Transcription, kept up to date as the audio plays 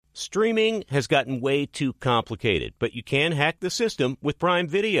Streaming has gotten way too complicated, but you can hack the system with Prime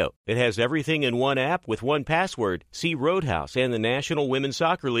Video. It has everything in one app with one password. See Roadhouse and the National Women's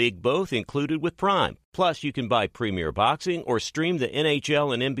Soccer League both included with Prime. Plus, you can buy Premier Boxing or stream the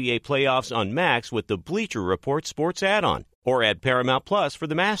NHL and NBA playoffs on Max with the Bleacher Report Sports add-on. Or add Paramount Plus for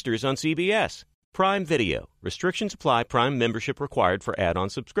the Masters on CBS. Prime Video. Restrictions apply. Prime membership required for add-on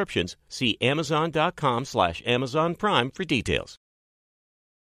subscriptions. See Amazon.com/Amazon Prime for details.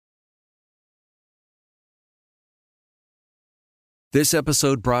 This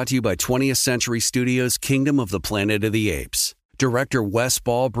episode brought to you by 20th Century Studios' Kingdom of the Planet of the Apes. Director Wes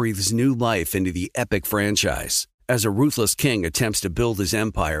Ball breathes new life into the epic franchise. As a ruthless king attempts to build his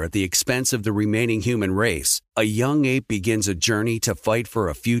empire at the expense of the remaining human race, a young ape begins a journey to fight for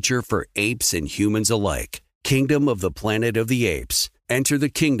a future for apes and humans alike. Kingdom of the Planet of the Apes. Enter the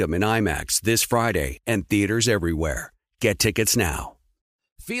kingdom in IMAX this Friday and theaters everywhere. Get tickets now.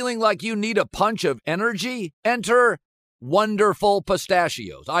 Feeling like you need a punch of energy? Enter Wonderful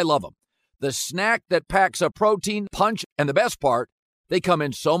Pistachios. I love them. The snack that packs a protein punch, and the best part, they come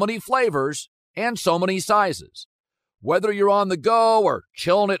in so many flavors and so many sizes. Whether you're on the go or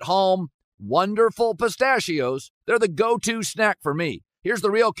chilling at home, Wonderful Pistachios, they're the go-to snack for me. Here's the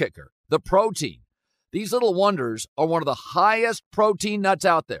real kicker, the protein. These little wonders are one of the highest protein nuts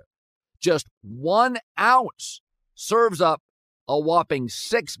out there. Just 1 ounce serves up a whopping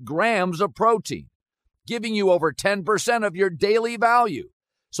 6 grams of protein, giving you over 10% of your daily value.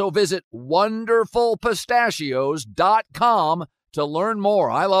 So visit wonderfulpistachios.com to learn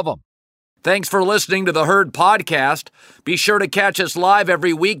more. I love them. Thanks for listening to the Herd Podcast. Be sure to catch us live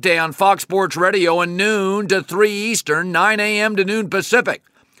every weekday on Fox Sports Radio at noon to 3 Eastern, 9 a.m. to noon Pacific.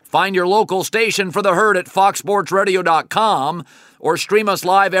 Find your local station for the Herd at foxsportsradio.com or stream us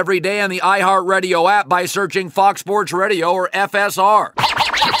live every day on the iHeartRadio app by searching Fox Sports Radio or FSR.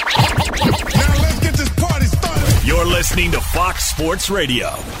 You're listening to Fox Sports Radio.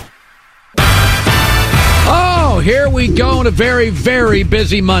 Oh, here we go on a very, very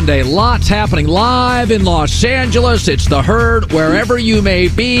busy Monday. Lots happening live in Los Angeles. It's the Herd, wherever you may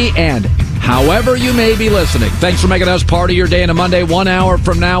be and however you may be listening. Thanks for making us part of your day on a Monday. 1 hour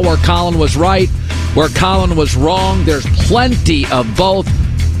from now, where Colin was right, where Colin was wrong. There's plenty of both.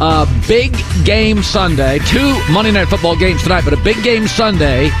 Big game Sunday. 2 Monday Night Football games tonight, but a big game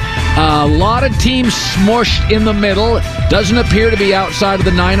Sunday. A lot of teams smushed in the middle. Doesn't appear to be outside of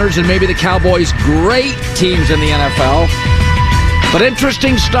the Niners and maybe the Cowboys. Great teams in the NFL. But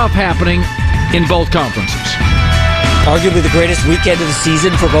interesting stuff happening in both conferences. Arguably the greatest weekend of the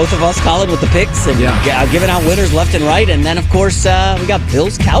season for both of us, Colin, with the picks and giving out winners left and right. And then, of course, we got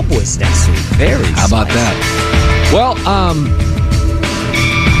Bills-Cowboys next week. Very How about that? Well,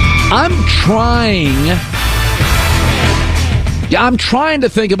 I'm trying to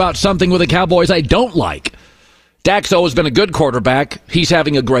think about something with the Cowboys I don't like. Daxo has been a good quarterback. He's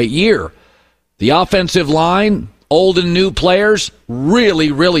having a great year. The offensive line, old and new players,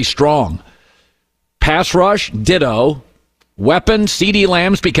 really, really strong. Pass rush, ditto. Weapon, CeeDee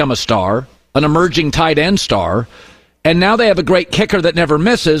Lamb's become a star, an emerging tight end star. And now they have a great kicker that never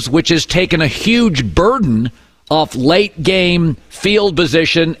misses, which has taken a huge burden off late-game field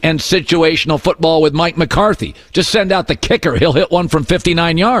position and situational football with Mike McCarthy. Just send out the kicker. He'll hit one from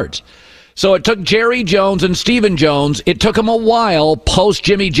 59 yards. So it took Jerry Jones and Stephen Jones. It took them a while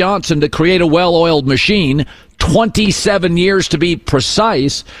post-Jimmy Johnson to create a well-oiled machine, 27 years to be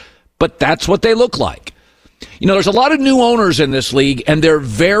precise, but that's what they look like. You know, there's a lot of new owners in this league, and they're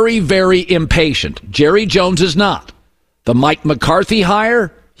very, very impatient. Jerry Jones is not. The Mike McCarthy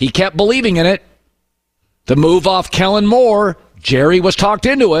hire, he kept believing in it. The move off Kellen Moore, Jerry was talked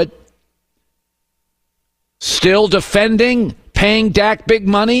into it. Still defending, paying Dak big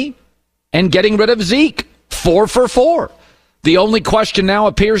money, and getting rid of Zeke. 4 for 4. The only question now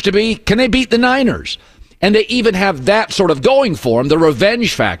appears to be, can they beat the Niners? And they even have that sort of going for them, the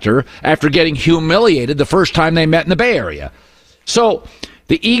revenge factor, after getting humiliated the first time they met in the Bay Area. So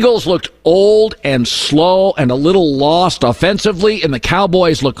the Eagles looked old and slow and a little lost offensively, and the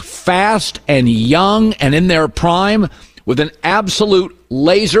Cowboys look fast and young and in their prime with an absolute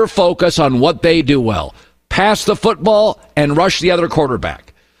laser focus on what they do well. Pass the football and rush the other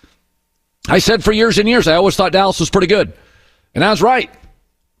quarterback. I said for years and years, I always thought Dallas was pretty good. And I was right.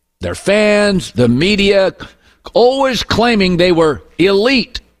 Their fans, the media, always claiming they were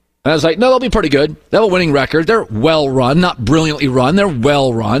elite. And I was like, no, they'll be pretty good. They have a winning record. They're well run, not brilliantly run. They're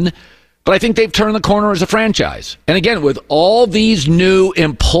well run. But I think they've turned the corner as a franchise. And again, with all these new,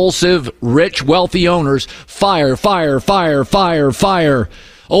 impulsive, rich, wealthy owners, fire.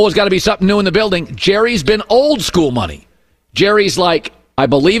 Always got to be something new in the building. Jerry's been old school money. Jerry's like, I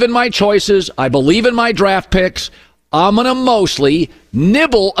believe in my choices. I believe in my draft picks. I'm going to mostly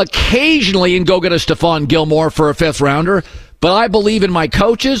nibble occasionally and go get a Stephon Gilmore for a fifth rounder. But I believe in my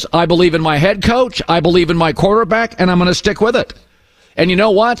coaches. I believe in my head coach. I believe in my quarterback, and I'm going to stick with it. And you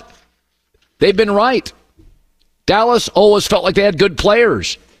know what? They've been right. Dallas always felt like they had good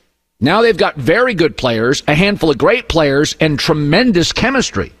players. Now they've got very good players, a handful of great players, and tremendous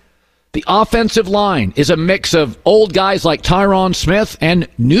chemistry. The offensive line is a mix of old guys like Tyron Smith and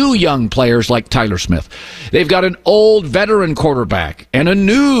new young players like Tyler Smith. They've got an old veteran quarterback and a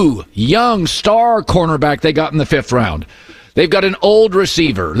new young star cornerback they got in the fifth round. They've got an old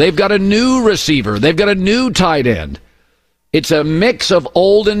receiver. They've got a new receiver. They've got a new tight end. It's a mix of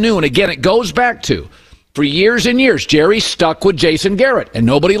old and new. And again, it goes back to, for years and years, Jerry stuck with Jason Garrett, and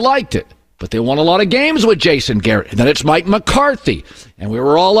nobody liked it. But they won a lot of games with Jason Garrett. And then it's Mike McCarthy. And we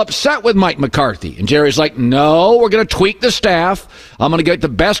were all upset with Mike McCarthy. And Jerry's like, no, we're going to tweak the staff. I'm going to get the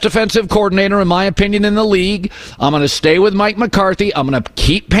best defensive coordinator, in my opinion, in the league. I'm going to stay with Mike McCarthy. I'm going to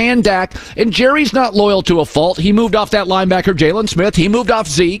keep paying Dak. And Jerry's not loyal to a fault. He moved off that linebacker, Jalen Smith. He moved off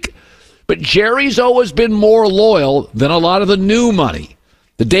Zeke. But Jerry's always been more loyal than a lot of the new money.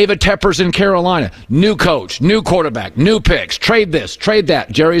 The David Teppers in Carolina, new coach, new quarterback, new picks, trade this, trade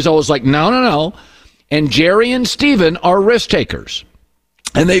that. Jerry's always like, no. And Jerry and Steven are risk takers.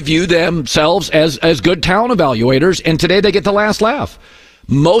 And they view themselves as good talent evaluators, and today they get the last laugh.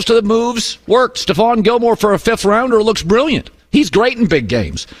 Most of the moves worked. Stephon Gilmore for a fifth rounder looks brilliant. He's great in big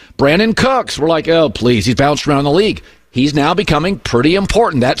games. Brandon Cooks, we're like, oh, please, he's bounced around the league. He's now becoming pretty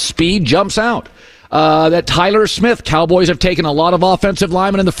important. That speed jumps out. That Tyler Smith, Cowboys have taken a lot of offensive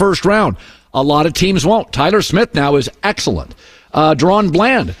linemen in the first round. A lot of teams won't. Tyler Smith now is excellent. Deron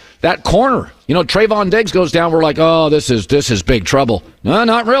Bland, that corner. You know, Trayvon Diggs goes down. We're like, oh, this is big trouble. No,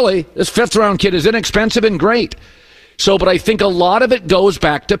 not really. This fifth round kid is inexpensive and great. So, but I think a lot of it goes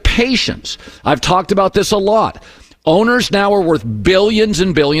back to patience. I've talked about this a lot. Owners now are worth billions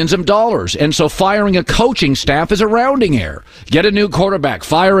and billions of dollars. And so firing a coaching staff is a rounding error. Get a new quarterback,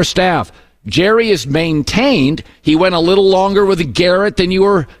 fire a staff. Jerry is maintained. He went a little longer with Garrett than you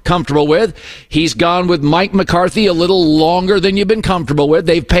were comfortable with. He's gone with Mike McCarthy a little longer than you've been comfortable with.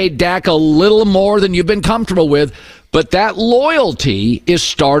 They've paid Dak a little more than you've been comfortable with. But that loyalty is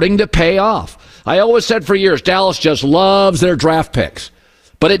starting to pay off. I always said for years, Dallas just loves their draft picks.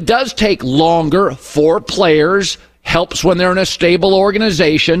 But it does take longer for players. Helps when they're in a stable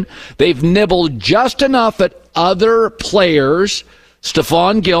organization. They've nibbled just enough at other players.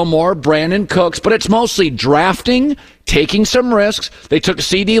 Stephon Gilmore, Brandon Cooks, but it's mostly drafting, taking some risks. They took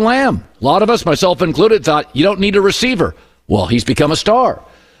CeeDee Lamb. A lot of us, myself included, thought you don't need a receiver. Well, he's become a star.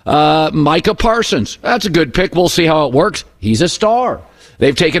 Micah Parsons, that's a good pick. We'll see how it works. He's a star.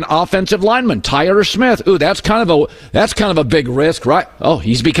 They've taken offensive lineman Tyler Smith. Ooh, that's kind of a big risk, right? Oh,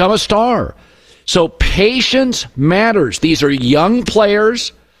 he's become a star. So patience matters. These are young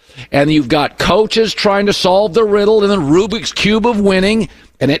players. And you've got coaches trying to solve the riddle and the Rubik's Cube of winning,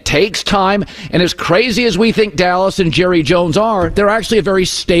 and it takes time. And as crazy as we think Dallas and Jerry Jones are, they're actually a very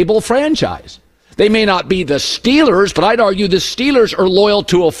stable franchise. They may not be the Steelers, but I'd argue the Steelers are loyal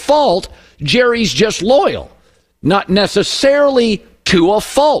to a fault. Jerry's just loyal, not necessarily to a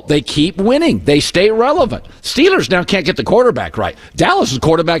fault. They keep winning. They stay relevant. Steelers now can't get the quarterback right. Dallas's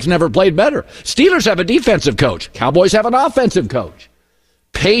quarterback's never played better. Steelers have a defensive coach. Cowboys have an offensive coach.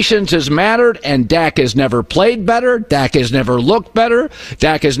 Patience has mattered, and Dak has never played better. Dak has never looked better.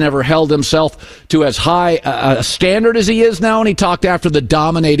 Dak has never held himself to as high a standard as he is now, and he talked after the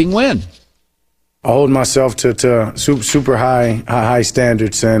dominating win. I hold myself to super high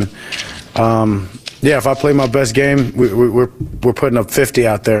standards, and if I play my best game, we're putting up 50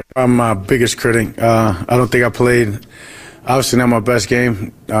 out there. I'm my biggest critic. I don't think I played. Obviously not my best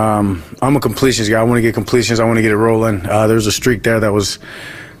game. I'm a completions guy. I want to get completions. I want to get it rolling. There was a streak there that was,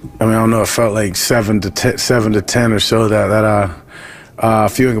 I don't know, it felt like 7 to 10 or so that a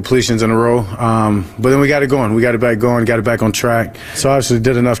few incompletions in a row. But then we got it going. We got it back going, got it back on track. So obviously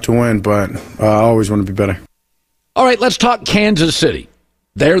did enough to win, but I always want to be better. All right, let's talk Kansas City.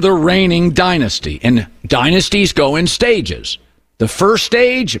 They're the reigning dynasty, and dynasties go in stages. The first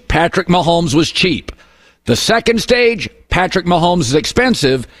stage, Patrick Mahomes was cheap. The second stage, Patrick Mahomes is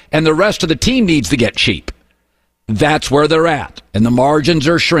expensive, and the rest of the team needs to get cheap. That's where they're at, and the margins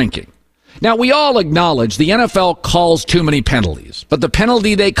are shrinking. Now, we all acknowledge the NFL calls too many penalties, but the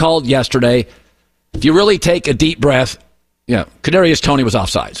penalty they called yesterday, if you really take a deep breath, Kadarius Toney was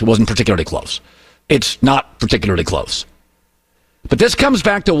offsides. It wasn't particularly close. It's not particularly close. But this comes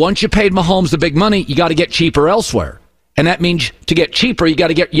back to once you paid Mahomes the big money, you got to get cheaper elsewhere. And that means to get cheaper, you got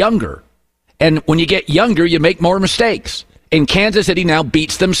to get younger. And when you get younger, you make more mistakes. And Kansas City now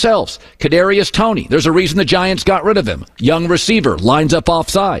beats themselves. Kadarius Toney, there's a reason the Giants got rid of him. Young receiver, lines up off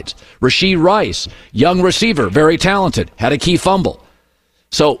sides. Rashee Rice, young receiver, very talented, had a key fumble.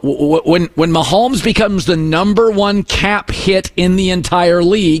 So when Mahomes becomes the number one cap hit in the entire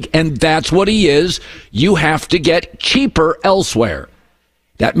league, and that's what he is, you have to get cheaper elsewhere.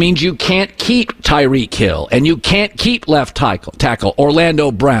 That means you can't keep Tyreek Hill, and you can't keep left tackle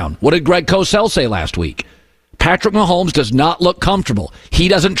Orlando Brown. What did Greg Cosell say last week? Patrick Mahomes does not look comfortable. He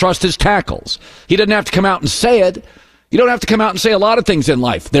doesn't trust his tackles. He doesn't have to come out and say it. You don't have to come out and say a lot of things in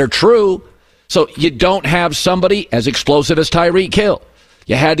life. They're true. So you don't have somebody as explosive as Tyreek Hill.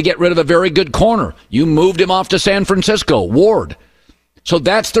 You had to get rid of a very good corner. You moved him off to San Francisco, Ward. So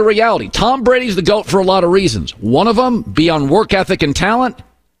that's the reality. Tom Brady's the GOAT for a lot of reasons. One of them, beyond work ethic and talent,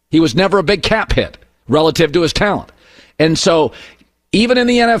 he was never a big cap hit relative to his talent. And so even in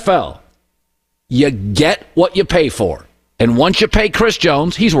the NFL, you get what you pay for. And once you pay Chris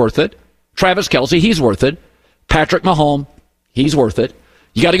Jones, he's worth it. Travis Kelce, he's worth it. Patrick Mahomes, he's worth it.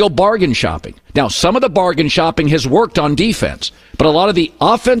 You got to go bargain shopping. Now, some of the bargain shopping has worked on defense, but a lot of the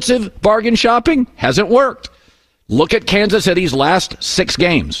offensive bargain shopping hasn't worked. Look at Kansas City's last 6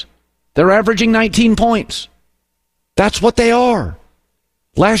 games. They're averaging 19 points. That's what they are.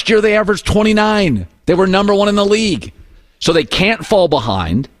 Last year, they averaged 29. They were number 1 in the league. So they can't fall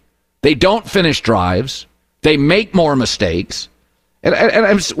behind. They don't finish drives. They make more mistakes.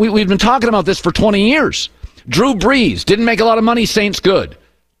 And we've been talking about this for 20 years. Drew Brees didn't make a lot of money, Saints good.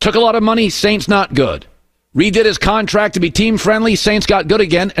 Took a lot of money, Saints not good. Redid his contract to be team-friendly, Saints got good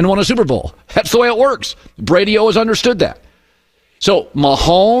again and won a Super Bowl. That's the way it works. Brady always understood that. So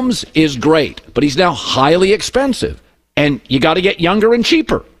Mahomes is great, but he's now highly expensive. And you got to get younger and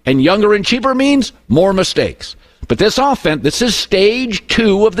cheaper. And younger and cheaper means more mistakes. But this offense, this is stage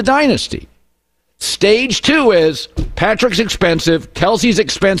 2 of the dynasty. Stage 2 is Patrick's expensive, Kelsey's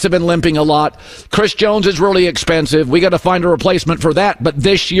expensive and limping a lot, Chris Jones is really expensive. We got to find a replacement for that. But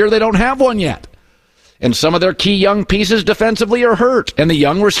this year they don't have one yet. And some of their key young pieces defensively are hurt. And the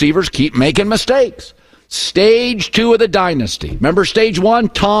young receivers keep making mistakes. Stage 2 of the dynasty. Remember stage 1?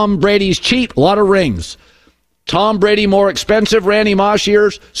 Tom Brady's cheap, a lot of rings. Tom Brady more expensive, Randy Moss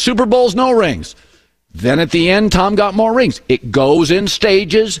years, Super Bowls, no rings. Then at the end, Tom got more rings. It goes in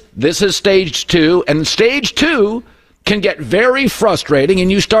stages. This is stage 2. And stage 2 can get very frustrating,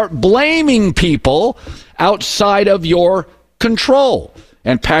 and you start blaming people outside of your control.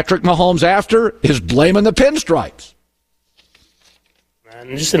 And Patrick Mahomes after is blaming the pinstripes.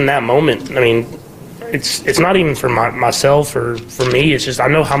 Man, just in that moment, I mean, it's not even for myself or for me. It's just I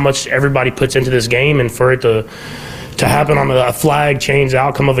know how much everybody puts into this game, and for it to happen on a flag change the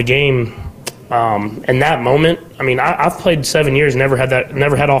outcome of a game. In that moment, I mean, I've played 7 years, never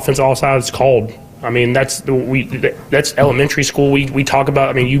had offense all sides called. I mean, that's elementary school. We talk about.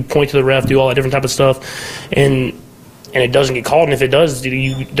 I mean, you point to the ref, do all that different type of stuff, and it doesn't get called. And if it does,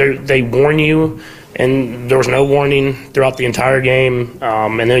 they warn you. And there was no warning throughout the entire game.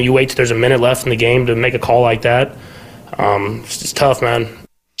 And then you wait till there's a minute left in the game to make a call like that. It's tough, man.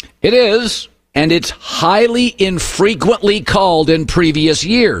 It is, and it's highly infrequently called in previous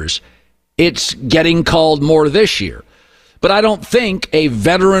years. It's getting called more this year. But I don't think a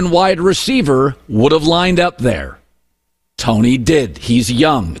veteran wide receiver would have lined up there. Toney did. He's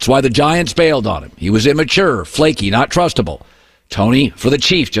young. It's why the Giants bailed on him. He was immature, flaky, not trustable. Toney, for the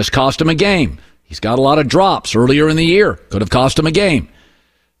Chiefs, just cost him a game. He's got a lot of drops earlier in the year. Could have cost him a game.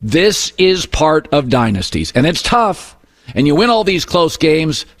 This is part of dynasties, and it's tough. And you win all these close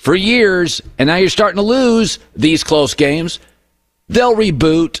games for years, and now you're starting to lose these close games. They'll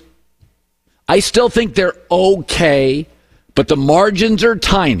reboot. I still think they're okay, but the margins are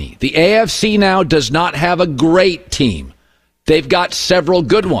tiny. The AFC now does not have a great team. They've got several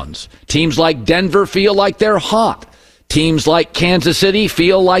good ones. Teams like Denver feel like they're hot. Teams like Kansas City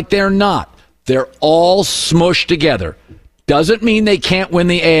feel like they're not. They're all smushed together. Doesn't mean they can't win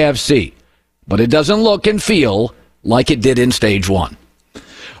the AFC, but it doesn't look and feel like it did in stage 1.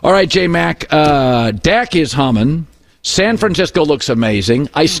 All right, J-Mac, Dak is humming. San Francisco looks amazing.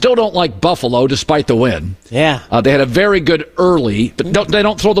 I still don't like Buffalo, despite the win. Yeah. They had a very good early, but they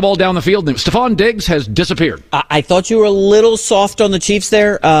don't throw the ball down the field. Stephon Diggs has disappeared. I thought you were a little soft on the Chiefs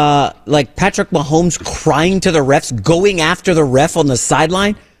there. Like Patrick Mahomes crying to the refs, going after the ref on the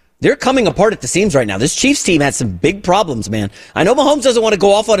sideline. They're coming apart at the seams right now. This Chiefs team had some big problems, man. I know Mahomes doesn't want to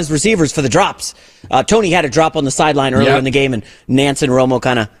go off on his receivers for the drops. Toney had a drop on the sideline earlier in the game, and Nance and Romo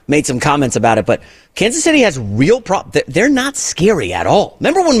kind of made some comments about it. But Kansas City has real problems. They're not scary at all.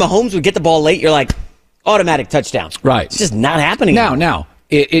 Remember when Mahomes would get the ball late? You're like, automatic touchdown. Right. It's just not happening now.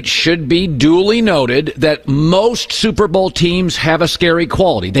 it should be duly noted that most Super Bowl teams have a scary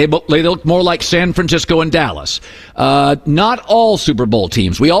quality. They look more like San Francisco and Dallas. Not all Super Bowl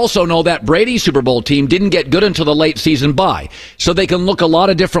teams. We also know that Brady's Super Bowl team didn't get good until the late season bye, so they can look a lot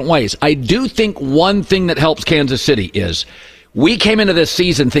of different ways. I do think one thing that helps Kansas City is we came into this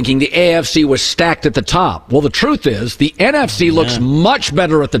season thinking the AFC was stacked at the top. Well, the truth is the NFC looks much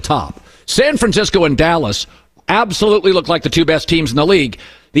better at the top. San Francisco and Dallas absolutely look like the two best teams in the league.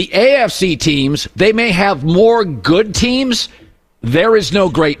 The AFC teams, they may have more good teams. There is no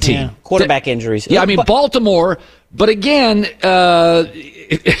great team. Yeah. Quarterback injuries. Yeah, I mean, Baltimore, but again,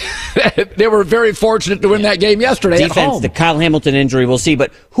 they were very fortunate to win that game yesterday Defense, at home. the Kyle Hamilton injury, we'll see.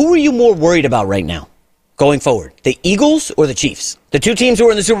 But who are you more worried about right now going forward? The Eagles or the Chiefs? The two teams who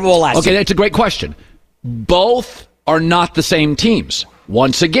were in the Super Bowl last year. Okay, that's a great question. Both are not the same teams.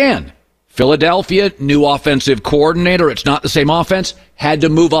 Once again, Philadelphia, new offensive coordinator. It's not the same offense. Had to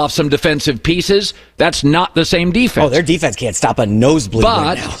move off some defensive pieces. That's not the same defense. Oh, their defense can't stop a nosebleed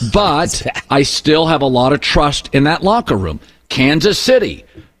right now. But I still have a lot of trust in that locker room. Kansas City,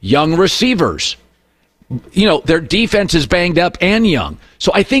 young receivers. You know, their defense is banged up and young.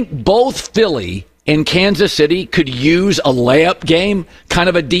 So I think both Philly and Kansas City could use a layup game, kind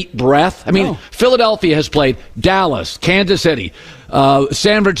of a deep breath. I mean, Philadelphia has played Dallas, Kansas City,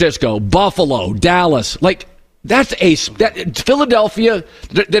 San Francisco, Buffalo, Dallas. Like, Philadelphia,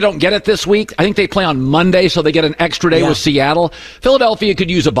 they don't get it this week. I think they play on Monday, so they get an extra day with Seattle. Philadelphia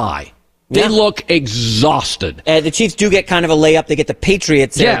could use a bye. They look exhausted. The Chiefs do get kind of a layup. They get the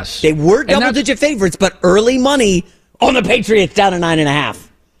Patriots. Yes. They were double-digit favorites, but early money on the Patriots down to 9.5.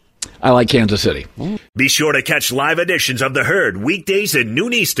 I like Kansas City. Be sure to catch live editions of The Herd weekdays at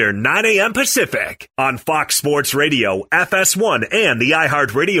noon Eastern, 9 a.m. Pacific on Fox Sports Radio, FS1, and the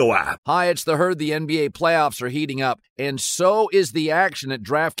iHeartRadio app. Hi, it's The Herd. The NBA playoffs are heating up, and so is the action at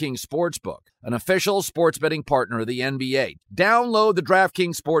DraftKings Sportsbook, an official sports betting partner of the NBA. Download the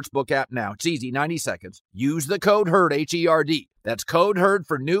DraftKings Sportsbook app now. It's easy, 90 seconds. Use the code HERD, H-E-R-D. That's code HERD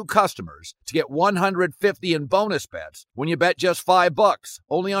for new customers to get $150 in bonus bets when you bet just $5.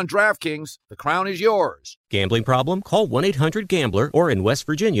 Only on DraftKings. The crown is yours. Gambling problem? Call 1-800-GAMBLER or in West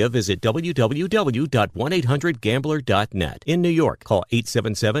Virginia, visit www.1800gambler.net. In New York, call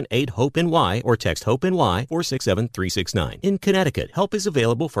 877-8-HOPE-NY or text HOPE-NY 467-369. In Connecticut, help is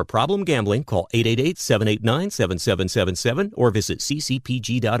available for problem gambling. Call 888-789-7777 or visit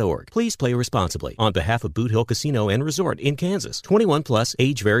ccpg.org. Please play responsibly. On behalf of Boot Hill Casino and Resort in Kansas, 21 plus,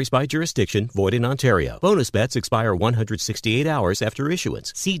 age varies by jurisdiction, void in Ontario. Bonus bets expire 168 hours after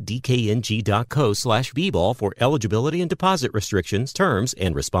issuance. See dkng.co/bball for eligibility and deposit restrictions, terms,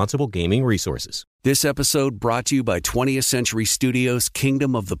 and responsible gaming resources. This episode brought to you by 20th Century Studios'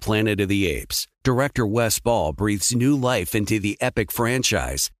 Kingdom of the Planet of the Apes. Director Wes Ball breathes new life into the epic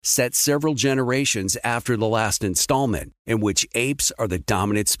franchise, set several generations after the last installment, in which apes are the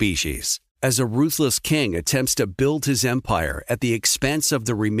dominant species. As a ruthless king attempts to build his empire at the expense of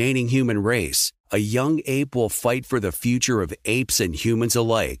the remaining human race, a young ape will fight for the future of apes and humans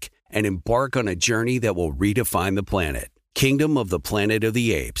alike and embark on a journey that will redefine the planet. Kingdom of the Planet of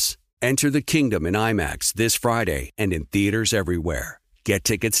the Apes. Enter the kingdom in IMAX this Friday and in theaters everywhere. Get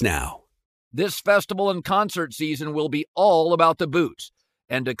tickets now. This festival and concert season will be all about the boots,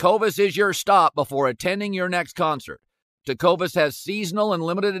 and Tecovas is your stop before attending your next concert. Tecovas has seasonal and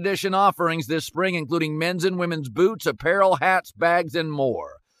limited edition offerings this spring, including men's and women's boots, apparel, hats, bags, and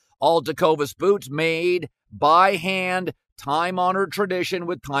more. All Tecovas boots made by hand, time-honored tradition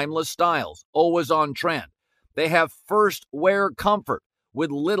with timeless styles, always on trend. They have first wear comfort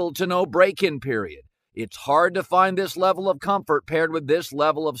with little to no break-in period. It's hard to find this level of comfort paired with this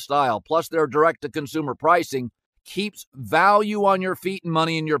level of style. Plus, their direct-to-consumer pricing keeps value on your feet and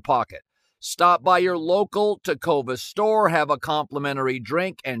money in your pocket. Stop by your local Tecovas store, have a complimentary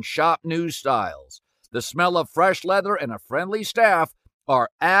drink, and shop new styles. The smell of fresh leather and a friendly staff are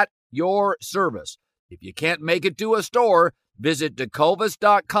at your service. If you can't make it to a store, visit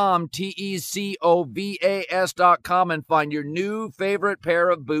Tecovas.com, Tecovas.com, and find your new favorite pair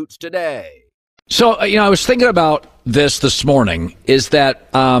of boots today. So, I was thinking about this morning, is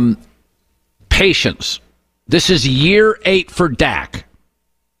that patience. This is year 8 for Dak.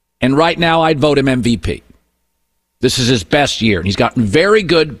 And right now, I'd vote him MVP. This is his best year. And he's gotten very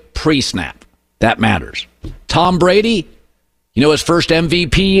good pre-snap. That matters. Tom Brady, his first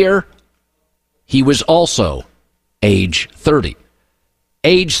MVP year, he was also age 30.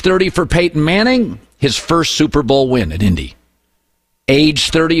 Age 30 for Peyton Manning, his first Super Bowl win at Indy.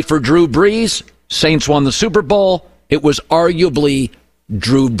 Age 30 for Drew Brees, Saints won the Super Bowl. It was arguably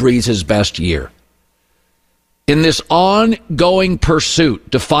Drew Brees' best year. in this ongoing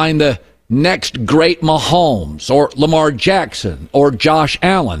pursuit to find the next great Mahomes or Lamar Jackson or Josh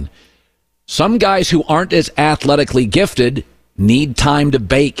Allen, some guys who aren't as athletically gifted need time to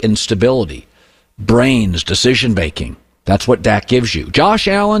bake and stability. Brains, decision-making. That's what Dak gives you. Josh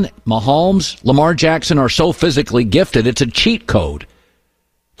Allen, Mahomes, Lamar Jackson are so physically gifted, it's a cheat code.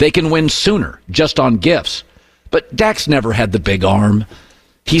 They can win sooner just on gifts. But Dak's never had the big arm.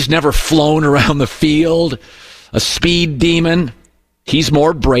 He's never flown around the field, a speed demon. He's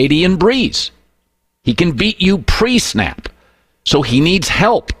more Brady and Breeze. He can beat you pre-snap. So he needs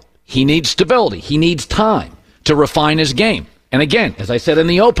help. He needs stability. He needs time to refine his game. And again, as I said in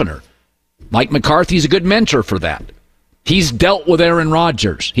the opener, Mike McCarthy's a good mentor for that. He's dealt with Aaron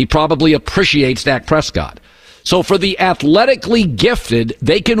Rodgers. He probably appreciates Dak Prescott. So for the athletically gifted,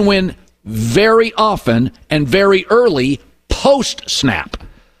 they can win very often and very early post-snap.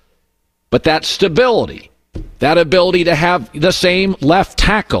 But that stability, that ability to have the same left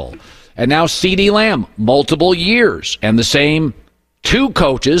tackle, and now CeeDee Lamb, multiple years, and the same two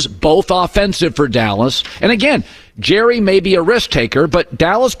coaches, both offensive for Dallas. And again, Jerry may be a risk taker, but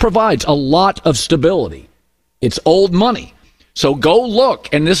Dallas provides a lot of stability. It's old money. So go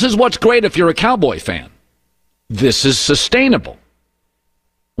look, and this is what's great if you're a Cowboy fan. This is sustainable.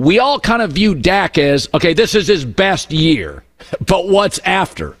 We all kind of view Dak as, okay, this is his best year, but what's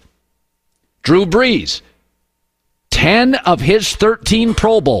after? Drew Brees, 10 of his 13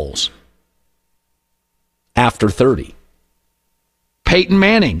 Pro Bowls after 30. Peyton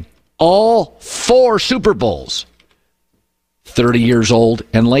Manning, all 4 Super Bowls, 30 years old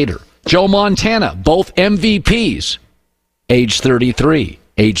and later. Joe Montana, both MVPs, age 33,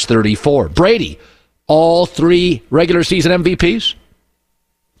 age 34. Brady, all 3 regular season MVPs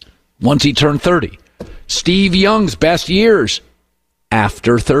once he turned 30. Steve Young's best years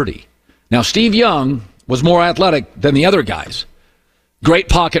after 30. Now, Steve Young was more athletic than the other guys. Great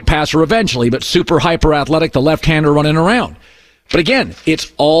pocket passer eventually, but super hyper athletic, the left-hander running around. But again,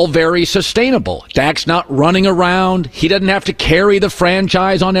 it's all very sustainable. Dak's not running around. He doesn't have to carry the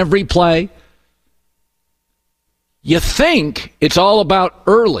franchise on every play. You think it's all about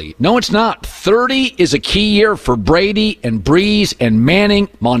early. No, it's not. 30 is a key year for Brady and Breeze and Manning,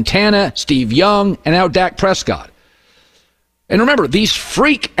 Montana, Steve Young, and now Dak Prescott. And remember, these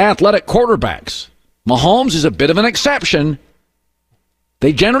freak athletic quarterbacks, Mahomes is a bit of an exception.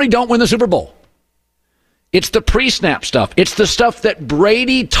 They generally don't win the Super Bowl. It's the pre-snap stuff. It's the stuff that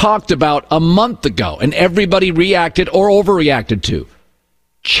Brady talked about a month ago and everybody reacted or overreacted to.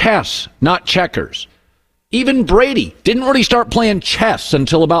 Chess, not checkers. Even Brady didn't really start playing chess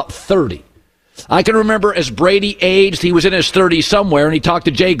until about 30. I can remember as Brady aged, he was in his 30s somewhere, and he talked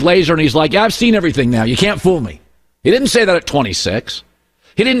to Jay Glazer, and he's like, yeah, I've seen everything now. You can't fool me. He didn't say that at 26.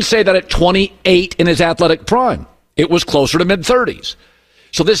 He didn't say that at 28 in his athletic prime. It was closer to mid-30s.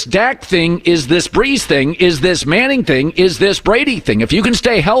 So this Dak thing is this Breeze thing, is this Manning thing, is this Brady thing. If you can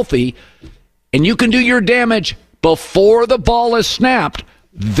stay healthy and you can do your damage before the ball is snapped,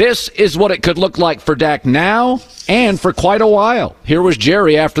 this is what it could look like for Dak now and for quite a while. Here was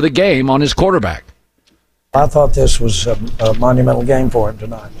Jerry after the game on his quarterback. I thought this was a monumental game for him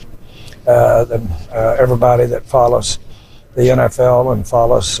tonight. Everybody that follows the NFL and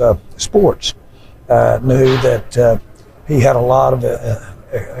follows sports knew that he had a lot of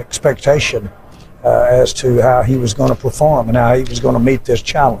expectation as to how he was going to perform and how he was going to meet this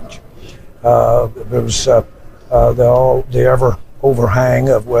challenge. There was the ever overhang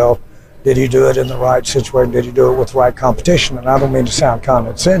of, well, did he do it in the right situation? Did he do it with the right competition? And I don't mean to sound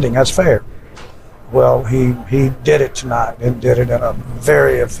condescending. That's fair. Well, he did it tonight and did it in a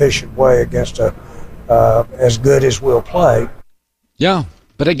very efficient way against as good as we'll play. Yeah,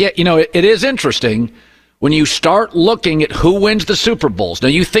 but again, it is interesting when you start looking at who wins the Super Bowls. Now,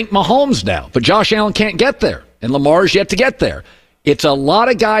 you think Mahomes now, but Josh Allen can't get there, and Lamar's yet to get there. It's a lot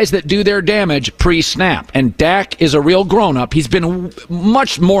of guys that do their damage pre-snap, and Dak is a real grown-up. He's been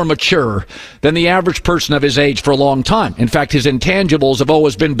much more mature than the average person of his age for a long time. In fact, his intangibles have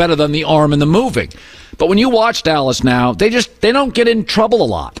always been better than the arm and the moving. But when you watch Dallas now, they don't get in trouble a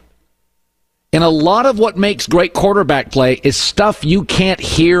lot. And a lot of what makes great quarterback play is stuff you can't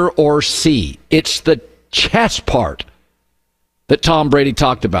hear or see. It's the chess part that Tom Brady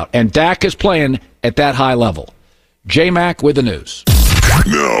talked about, and Dak is playing at that high level. J-Mac with the news.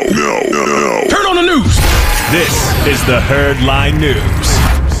 No. Turn on the news. This is the Herd Line News.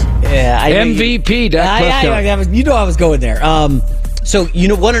 Yeah, MVP, Dak Prescott. I was going there. So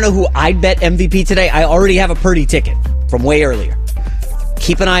want to know who I'd bet MVP today? I already have a Purdy ticket from way earlier.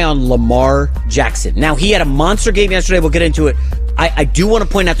 Keep an eye on Lamar Jackson. Now, he had a monster game yesterday. We'll get into it. I do want to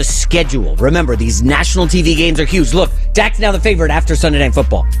point out the schedule. Remember, these national TV games are huge. Look, Dak's now the favorite after Sunday Night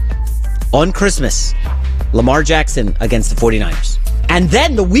Football. On Christmas, Lamar Jackson against the 49ers. And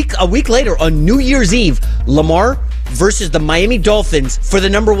then a week later, on New Year's Eve, Lamar versus the Miami Dolphins for the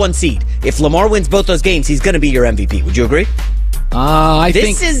number 1 seed. If Lamar wins both those games, he's going to be your MVP. Would you agree? I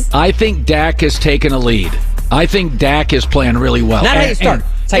think Dak has taken a lead. I think Dak is playing really well. Not how you start.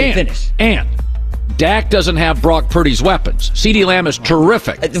 It's how you finish. And Dak doesn't have Brock Purdy's weapons. CeeDee Lamb is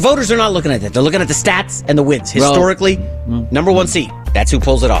terrific. The voters are not looking at that. They're looking at the stats and the wins. Historically, number 1 seed. That's who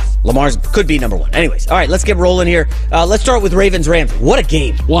pulls it off. Lamar's could be number 1. Anyways, all right, let's get rolling here. Let's start with Ravens-Rams. What a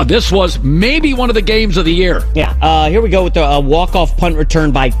game. Well, this was maybe one of the games of the year. Yeah, here we go with the walk-off punt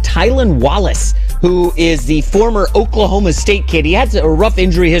return by Tylan Wallace, who is the former Oklahoma State kid. He had a rough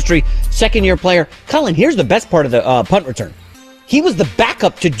injury history, second-year player. Colin, here's the best part of the punt return. He was the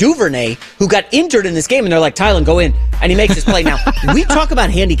backup to Duvernay, who got injured in this game, and they're like, Tylan, go in, and he makes this play. Now, we talk about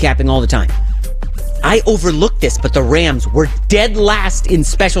handicapping all the time. I overlooked this, but the Rams were dead last in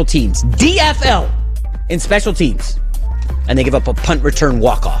special teams. DFL in special teams. And they give up a punt return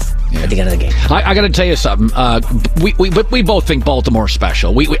walk-off at the end of the game. I got to tell you something. We both think Baltimore's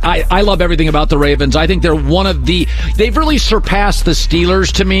special. I love everything about the Ravens. I think they're they've really surpassed the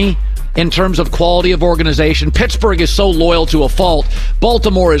Steelers to me in terms of quality of organization. Pittsburgh is so loyal to a fault.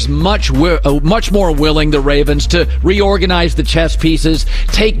 Baltimore is much more willing, the Ravens, to reorganize the chess pieces,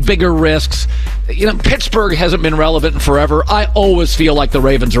 take bigger risks. You know, Pittsburgh hasn't been relevant in forever. I always feel like the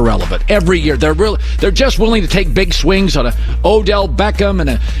Ravens are relevant. Every year, they're just willing to take big swings on Odell Beckham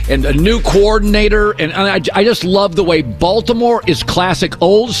and a new coordinator. And I just love the way Baltimore is classic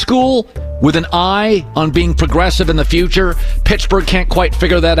old school with an eye on being progressive in the future. Pittsburgh can't quite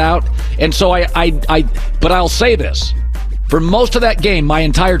figure that out. And so but I'll say this. For most of that game, my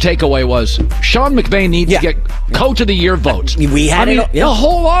entire takeaway was Sean McVay needs to get Coach of the Year votes. The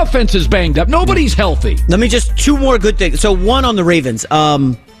whole offense is banged up. Nobody's healthy. Let me just 2 more good things. So one on the Ravens.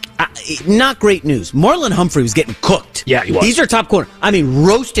 Not great news. Marlon Humphrey was getting cooked. Yeah, he was. He's their top corner.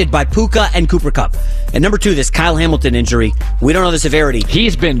 Roasted by Puka and Cooper Kupp. And number 2, this Kyle Hamilton injury. We don't know the severity.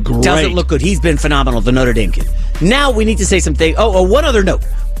 He's been great. Doesn't look good. He's been phenomenal, the Notre Dame kid. Now we need to say something. One other note.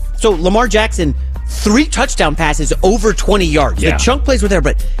 So Lamar Jackson, 3 touchdown passes over 20 yards. Yeah. The chunk plays were there,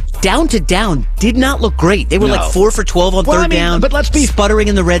 but down to down did not look great. They were like 4 for 12 on third down. But let's be sputtering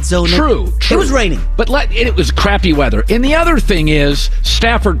in the red zone. True. It was raining. But it was crappy weather. And the other thing is,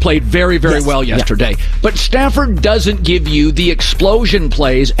 Stafford played very, very well yesterday. Yeah. But Stafford doesn't give you the explosion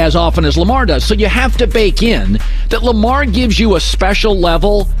plays as often as Lamar does. So you have to bake in that Lamar gives you a special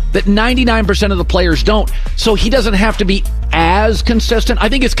level that 99% of the players don't. So he doesn't have to be as consistent. I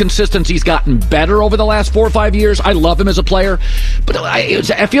think his consistency's gotten better over the last 4 or 5 years. I love him as a player. But I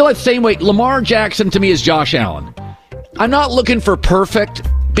feel like the same way. Lamar Jackson to me is Josh Allen. I'm not looking for perfect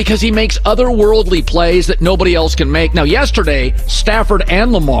because he makes otherworldly plays that nobody else can make. Now, yesterday, Stafford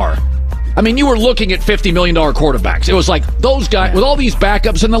and Lamar, you were looking at $50 million quarterbacks. It was like those guys, with all these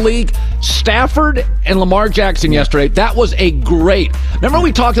backups in the league, Stafford and Lamar Jackson yesterday, that was a great. Remember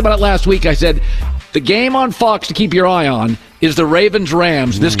we talked about it last week? I said, the game on Fox to keep your eye on is the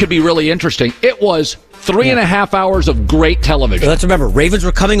Ravens-Rams. This could be really interesting. It was 3.5 hours of great television. Let's remember, Ravens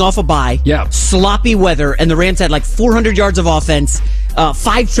were coming off a bye. Yeah. Sloppy weather, and the Rams had like 400 yards of offense,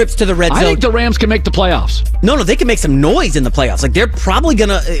 5 trips to the red zone. I think the Rams can make the playoffs. No, they can make some noise in the playoffs. Like, they're probably going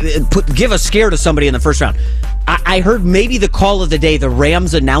to give a scare to somebody in the first round. I heard maybe the call of the day, the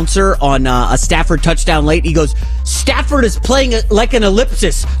Rams announcer on a Stafford touchdown late. He goes, Stafford is playing like an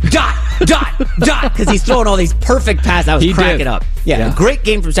ellipsis. Dot, dot, dot. Because he's throwing all these perfect passes. I was cracking up. Yeah, great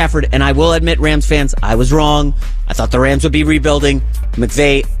game from Stafford. And I will admit, Rams fans, I was wrong. I thought the Rams would be rebuilding.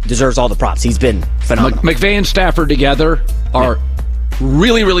 McVay deserves all the props. He's been phenomenal. McVay and Stafford together are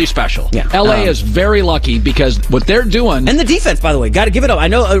really, really special. Yeah. LA is very lucky because what they're doing. And the defense, by the way, got to give it up. I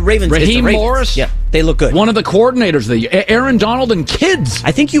know Ravens. Raheem Morris. Yeah, they look good. One of the coordinators, Aaron Donald and kids.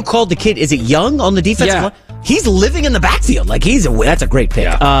 I think you called the kid, is it Young on the defensive line? He's living in the backfield. Like, that's a great pick.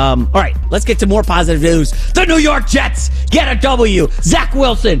 Yeah. All right, let's get to more positive news. The New York Jets get a W. Zach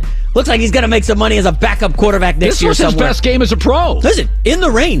Wilson looks like he's going to make some money as a backup quarterback next year somewhere. This was his best game as a pro. Listen, in the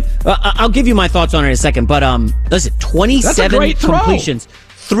rain. I'll give you my thoughts on it in a second, but listen, 27 completions,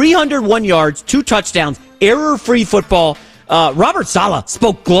 301 yards, 2 touchdowns, error-free football. Robert Saleh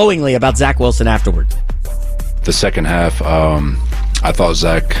spoke glowingly about Zach Wilson afterward. The second half, I thought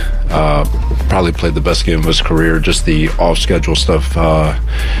Zach probably played the best game of his career. Just the off-schedule stuff,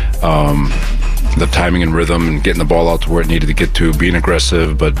 the timing and rhythm and getting the ball out to where it needed to get to, being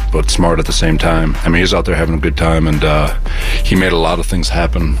aggressive but smart at the same time. He's out there having a good time, and he made a lot of things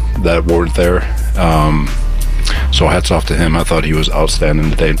happen that weren't there. So hats off to him. I thought he was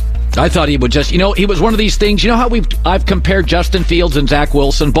outstanding today. I thought he would just, he was one of these things. You know how I've compared Justin Fields and Zach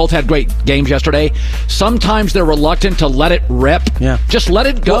Wilson. Both had great games yesterday. Sometimes they're reluctant to let it rip. Yeah. Just let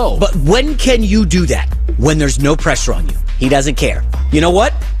it go. But when can you do that? When there's no pressure on you. He doesn't care. You know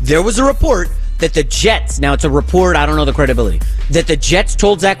what? There was a report that the Jets, now it's a report, I don't know the credibility, that the Jets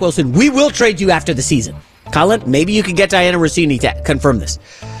told Zach Wilson, we will trade you after the season. Colin, maybe you can get Diana Rossini to confirm this.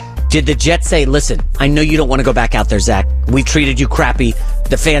 Did the Jets say, listen, I know you don't want to go back out there, Zach. We treated you crappy.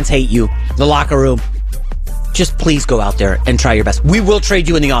 The fans hate you. The locker room. Just please go out there and try your best. We will trade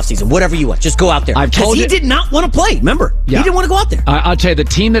you in the offseason. Whatever you want. Just go out there. Because he did not want to play. Remember? Yeah. He didn't want to go out there. I'll tell you, the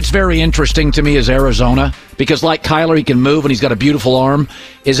team that's very interesting to me is Arizona. Because like Kyler, he can move and he's got a beautiful arm.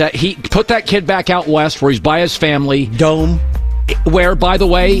 Is that he put that kid back out west where he's by his family. Dome. Where, by the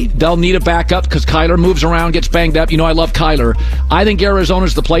way, they'll need a backup because Kyler moves around, gets banged up. I love Kyler. I think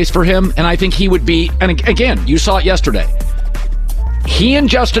Arizona's the place for him, and I think he would be, and again, you saw it yesterday. He and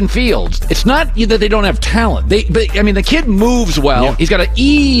Justin Fields, it's not that they don't have talent. The kid moves well. Yeah. He's got an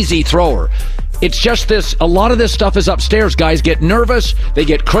easy thrower. It's just this, a lot of this stuff is upstairs. Guys get nervous. They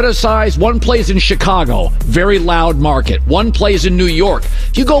get criticized. One plays in Chicago, very loud market. One plays in New York.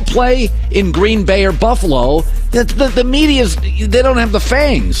 If you go play in Green Bay or Buffalo, the media's, they don't have the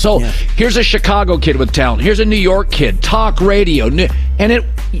fangs. So here's a Chicago kid with talent. Here's a New York kid, talk radio. And the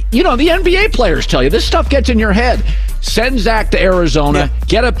NBA players tell you, this stuff gets in your head. Send Zach to Arizona,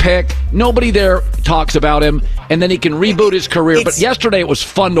 get a pick. Nobody there talks about him, and then he can reboot his career. But yesterday it was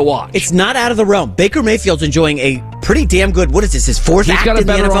fun to watch. It's not out of the realm. Baker Mayfield's enjoying a pretty damn good, what is this, his fourth act in the NFL? He's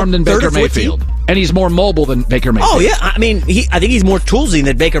got a better arm than Baker Mayfield. And he's more mobile than Baker Mayfield. Oh, yeah. I think he's more toolsy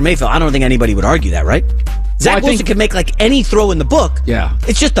than Baker Mayfield. I don't think anybody would argue that, right? Zach Wilson can make like any throw in the book. Yeah.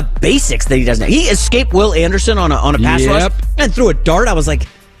 It's just the basics that he doesn't have. He escaped Will Anderson on a pass rush and threw a dart. I was like,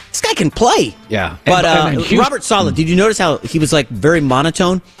 this guy can play. Yeah. But Robert Saleh, did you notice how he was like very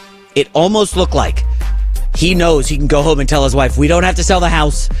monotone? It almost looked like he knows he can go home and tell his wife, we don't have to sell the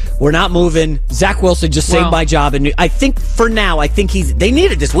house. We're not moving. Zach Wilson just saved my job. And I think for now, they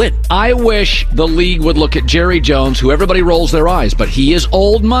needed this win. I wish the league would look at Jerry Jones, who everybody rolls their eyes, but he is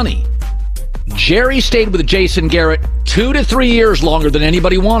old money. Jerry stayed with Jason Garrett 2 to 3 years longer than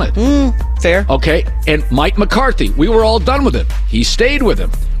anybody wanted. Fair. Okay. And Mike McCarthy, we were all done with him. He stayed with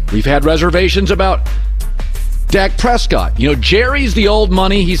him. We've had reservations about Dak Prescott. Jerry's the old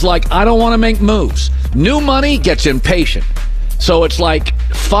money. He's like, I don't want to make moves. New money gets impatient. So it's like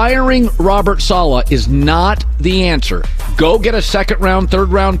firing Robert Saleh is not the answer. Go get a second-round,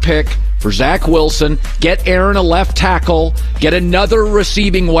 third-round pick for Zach Wilson. Get Aaron a left tackle. Get another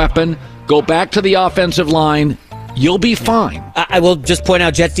receiving weapon. Go back to the offensive line. You'll be fine. I will just point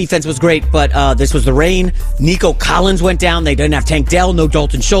out Jets defense was great, but this was the rain. Nico Collins went down. They didn't have Tank Dell, no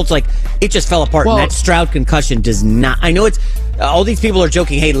Dalton Schultz. It just fell apart. And that Stroud concussion does not. I know it's all these people are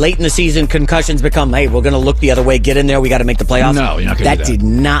joking, hey, late in the season, concussions become, hey, we're going to look the other way, get in there, we got to make the playoffs. No, you're not going to do that. That did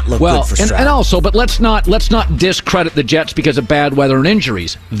not look good for Stroud. And also, but let's not discredit the Jets because of bad weather and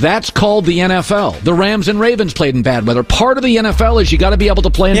injuries. That's called the NFL. The Rams and Ravens played in bad weather. Part of the NFL is you got to be able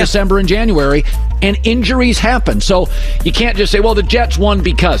to play in December and January, and injuries happen. So you can't just say, well, the Jets won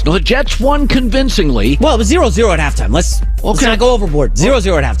because. No, the Jets won convincingly. Well, it was 0-0 at halftime. Let's not go overboard.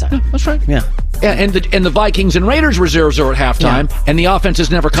 0-0 at halftime. Yeah, that's right. Yeah. Yeah, and the Vikings and Raiders were 0-0 at halftime, and the offense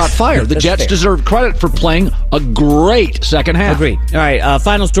has never caught fire. The Jets deserve credit for playing a great second half. Agreed. All right,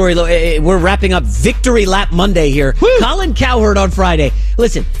 final story. We're wrapping up Victory Lap Monday here. Woo! Colin Cowherd on Friday.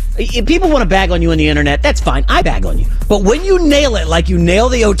 Listen, if people want to bag on you on the internet, that's fine. I bag on you. But when you nail it like you nail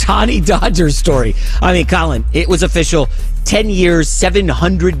the Ohtani Dodgers story, I mean, Colin, it was official. 10 years,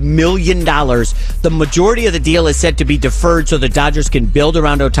 $700 million. The majority of the deal is said to be deferred so the Dodgers can build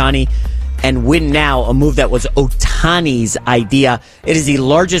around Ohtani and win now, a move that was Ohtani's idea. It is the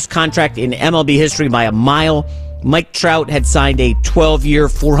largest contract in MLB history by a mile. Mike Trout had signed a 12-year,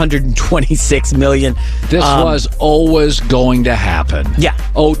 $426 million. This was always going to happen. Yeah.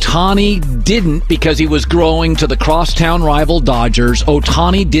 Ohtani didn't because he was growing to the crosstown rival Dodgers.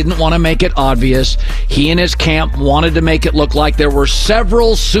 Ohtani didn't want to make it obvious. He and his camp wanted to make it look like there were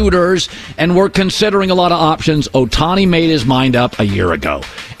several suitors and were considering a lot of options. Ohtani made his mind up a year ago.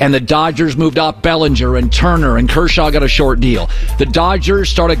 And the Dodgers moved off Bellinger and Turner, and Kershaw got a short deal. The Dodgers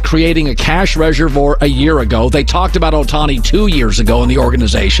started creating a cash reservoir a year ago. They talked about Ohtani 2 years ago in the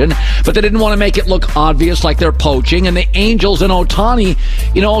organization, but they didn't want to make it look obvious like they're poaching. And the Angels and Ohtani,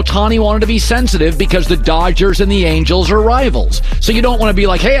 Ohtani wanted to be sensitive because the Dodgers and the Angels are rivals. So you don't want to be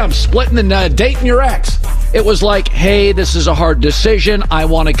like, hey, I'm splitting and dating your ex. It was like, hey, this is a hard decision. I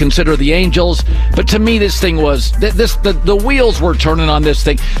want to consider the Angels. But to me, this thing was, the wheels were turning on this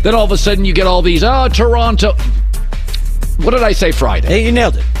thing. Then all of a sudden you get all these, Toronto. what did I say Friday? Hey, you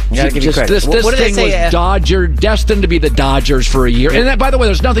nailed it. You gotta give you credit. This what did thing was destined to be the Dodgers for a year. And by the way,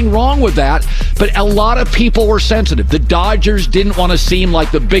 there's nothing wrong with that, but a lot of people were sensitive. The Dodgers didn't want to seem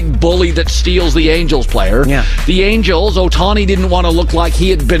like the big bully that steals the Angels player. Yeah. The Angels, Ohtani didn't want to look like he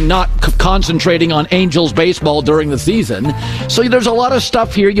had been not concentrating on Angels baseball during the season. So there's a lot of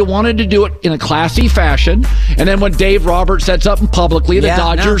stuff here. You wanted to do it in a classy fashion. And then when Dave Roberts said something publicly, the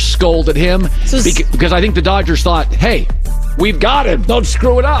Dodgers scolded him because I think the Dodgers thought, hey, we've got him. Don't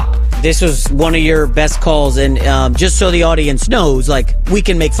screw it up. This was one of your best calls, and just so the audience knows, like, we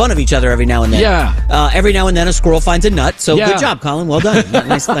can make fun of each other every now and then. Yeah. Every now and then a squirrel finds a nut, so good job, Colin. Well done.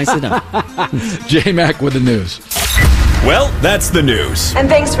 Nicely done. J-Mac with the news. Well, that's the news. And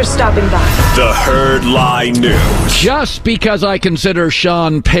thanks for stopping by. The Herd Lie News. Just because I consider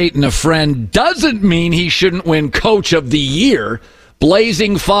Sean Payton a friend doesn't mean he shouldn't win Coach of the Year.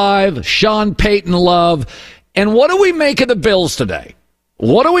 Blazing 5, Sean Payton love. And what do we make of the Bills today?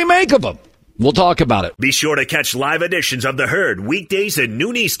 What do we make of them? We'll talk about it. Be sure to catch live editions of The Herd weekdays at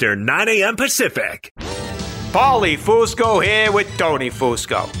noon Eastern, 9 a.m. Pacific. Paulie Fusco here with Tony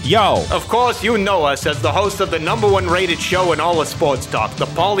Fusco. Yo. Of course, you know us as the host of the #1 rated show in all of sports talk, the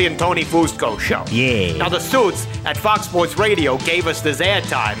Paulie and Tony Fusco Show. Yeah. Now, the suits at Fox Sports Radio gave us this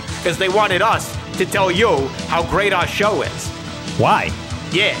airtime because they wanted us to tell you how great our show is. Why?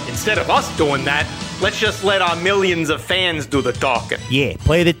 Yeah, instead of us doing that, let's just let our millions of fans do the talking. Yeah,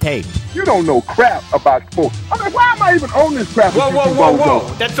 play the tape. You don't know crap about sports. I mean, why am I even on this crap? Whoa.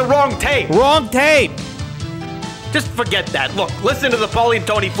 That's the wrong tape. Wrong tape. Just forget that. Look, listen to the Paulie and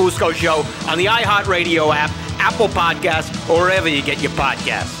Tony Fusco Show on the iHeartRadio app, Apple Podcasts, or wherever you get your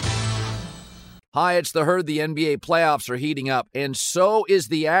podcasts. Hi, it's The Herd. The NBA playoffs are heating up, and so is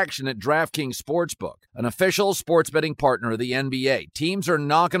the action at DraftKings Sportsbook, an official sports betting partner of the NBA. Teams are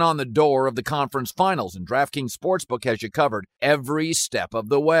knocking on the door of the conference finals, and DraftKings Sportsbook has you covered every step of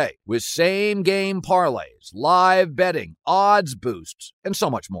the way with same-game parlays, live betting, odds boosts, and so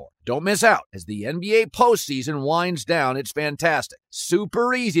much more. Don't miss out as the NBA postseason winds down. It's fantastic.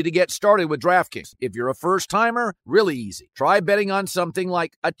 Super easy to get started with DraftKings. If you're a first-timer, really easy. Try betting on something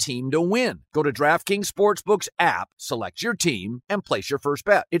like a team to win. Go to DraftKings Sportsbook's app, select your team, and place your first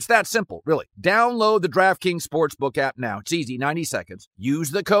bet. It's that simple, really. Download the DraftKings Sportsbook app now. It's easy, 90 seconds.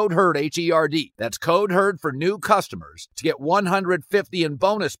 Use the code HERD, H-E-R-D. That's code HERD for new customers to get $150 in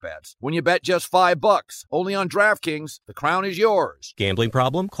bonus bets when you bet just $5. Only on DraftKings. The crown is yours. Gambling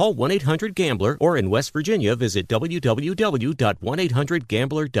problem? Call 1-800-GAMBLER, or in West Virginia, visit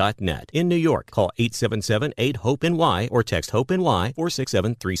www.1800gambler.net. In New York, call 877-8-HOPE-NY or text HOPE-NY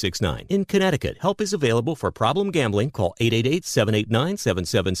 467-369. In Connecticut, help is available for problem gambling. Call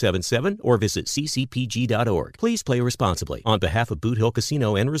 888-789-7777 or visit ccpg.org. Please play responsibly. On behalf of Boot Hill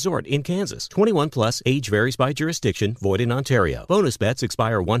Casino and Resort in Kansas, 21 plus, age varies by jurisdiction, void in Ontario. Bonus bets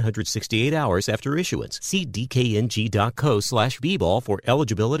expire 168 hours after issuance. See dkng.co/bball for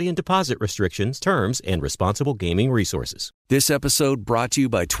eligibility and deposit restrictions, terms, and responsible gaming resources. This episode brought to you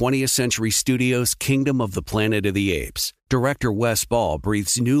by 20th Century Studios' Kingdom of the Planet of the Apes. Director Wes Ball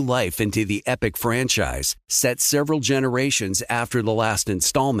breathes new life into the epic franchise, set several generations after the last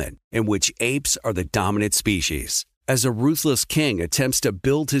installment, in which apes are the dominant species. As a ruthless king attempts to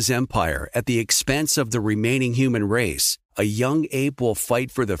build his empire at the expense of the remaining human race, a young ape will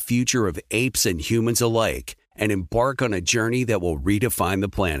fight for the future of apes and humans alike and embark on a journey that will redefine the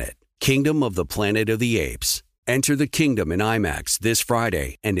planet. Kingdom of the Planet of the Apes. Enter the kingdom in IMAX this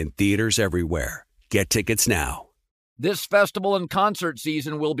Friday and in theaters everywhere. Get tickets now. This festival and concert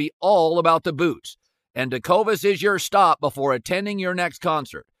season will be all about the boots, and Tecovas is your stop before attending your next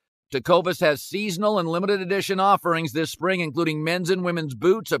concert. Tecovas has seasonal and limited edition offerings this spring, including men's and women's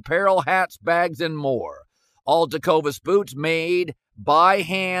boots, apparel, hats, bags, and more. All Tecovas boots made by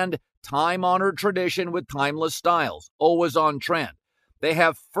hand, time-honored tradition with timeless styles, always on trend. They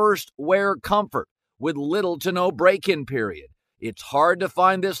have first wear comfort with little to no break-in period. It's hard to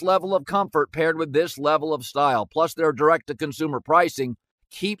find this level of comfort paired with this level of style. Plus, their direct-to-consumer pricing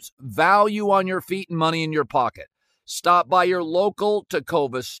keeps value on your feet and money in your pocket. Stop by your local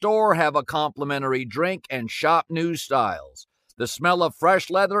Tecovas store, have a complimentary drink, and shop new styles. The smell of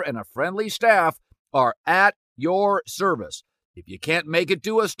fresh leather and a friendly staff are at your service. If you can't make it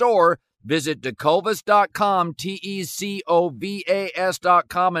to a store, visit Tecovas.com,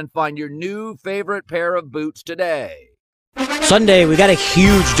 Tecovas.com, and find your new favorite pair of boots today. Sunday, we got a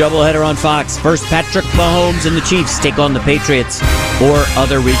huge doubleheader on Fox. First, Patrick Mahomes and the Chiefs take on the Patriots or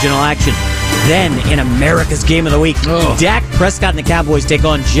other regional action. Then, in America's Game of the Week, Dak Prescott and the Cowboys take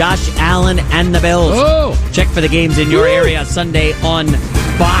on Josh Allen and the Bills. Check for the games in your area Sunday on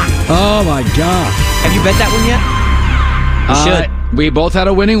Fox. Oh, my God. Have you bet that one yet? We both had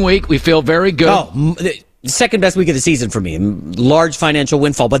a winning week. We feel very good. Oh, second best week of the season for me. Large financial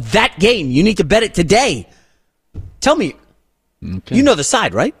windfall. But that game, you need to bet it today. Tell me, You know the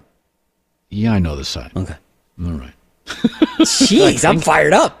side, right? Yeah, I know the side. Okay. All right. Jeez, I'm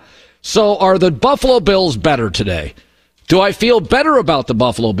fired up. So are the Buffalo Bills better today? Do I feel better about the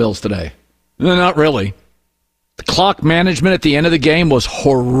Buffalo Bills today? No, not really. The clock management at the end of the game was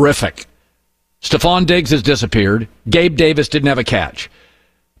horrific. Stephon Diggs has disappeared. Gabe Davis didn't have a catch.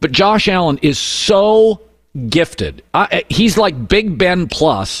 But Josh Allen is so gifted. He's like Big Ben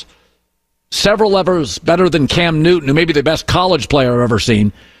plus, several levels better than Cam Newton, who may be the best college player I've ever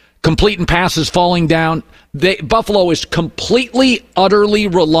seen. Completing passes, falling down. Buffalo is completely, utterly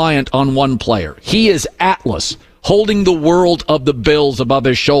reliant on one player. He is Atlas, holding the world of the Bills above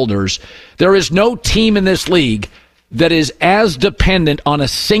his shoulders. There is no team in this league that is as dependent on a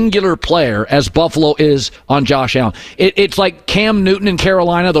singular player as Buffalo is on Josh Allen. It's like Cam Newton in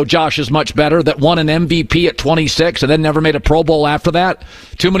Carolina, though Josh is much better, that won an MVP at 26 and then never made a Pro Bowl after that.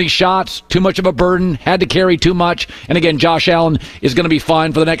 Too many shots, too much of a burden, had to carry too much. And again, Josh Allen is going to be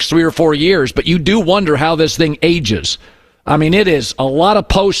fine for the next 3 or 4 years, but you do wonder how this thing ages. I mean, it is a lot of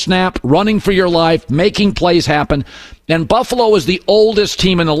post-snap, running for your life, making plays happen. And Buffalo is the oldest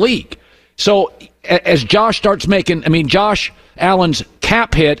team in the league. So as Josh starts making, Josh Allen's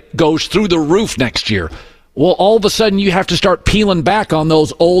cap hit goes through the roof next year. Well, all of a sudden you have to start peeling back on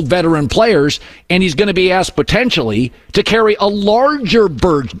those old veteran players, and he's going to be asked potentially to carry a larger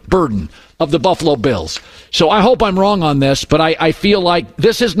burden of the Buffalo Bills. So I hope I'm wrong on this, but I feel like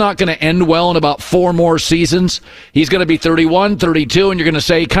this is not going to end well in about 4 more seasons. He's going to be 31, 32, and you're going to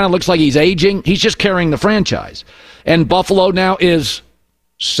say he kind of looks like he's aging. He's just carrying the franchise. And Buffalo now is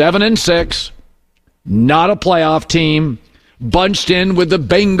 7-6. Not a playoff team, bunched in with the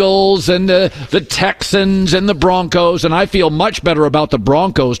Bengals and the Texans and the Broncos, and I feel much better about the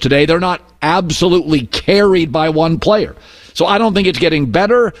Broncos today. They're not absolutely carried by one player. So I don't think it's getting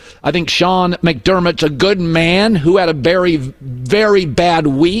better. I think Sean McDermott's a good man who had a very, very bad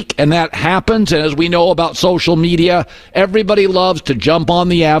week, and that happens. And as we know about social media, everybody loves to jump on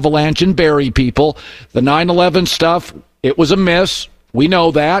the avalanche and bury people. The 9/11 stuff, it was a miss. We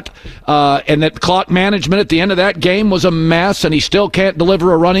know that. And that clock management at the end of that game was a mess, and he still can't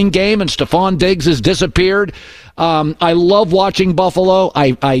deliver a running game, and Stephon Diggs has disappeared. I love watching Buffalo.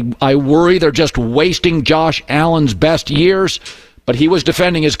 I worry they're just wasting Josh Allen's best years, but he was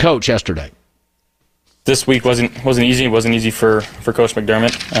defending his coach yesterday. This week wasn't easy. It wasn't easy for Coach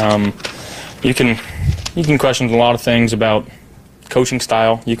McDermott. You can question a lot of things about coaching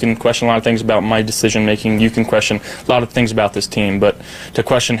style. You can question a lot of things about my decision making. You can question a lot of things about this team, but to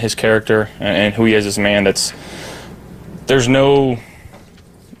question his character and who he is as a man, he's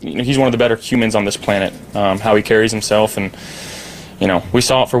one of the better humans on this planet. How he carries himself, and we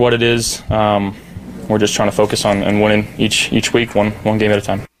saw it for what it is. We're just trying to focus on and winning each week, one game at a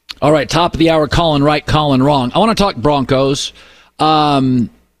time. All right, top of the hour, calling right, calling wrong. I want to talk Broncos.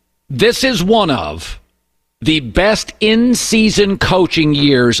 This is one of the best in-season coaching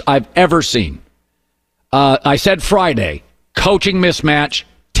years I've ever seen. I said Friday, coaching mismatch,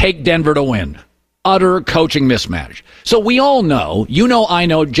 take Denver to win. Utter coaching mismatch. So we all know, I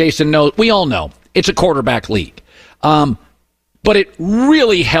know, Jason knows, we all know, it's a quarterback league. But it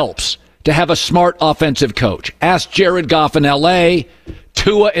really helps to have a smart offensive coach. Ask Jared Goff in L.A.,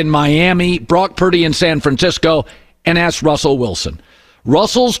 Tua in Miami, Brock Purdy in San Francisco, and ask Russell Wilson.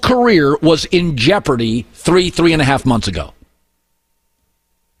 Russell's career was in jeopardy 3.5 months ago.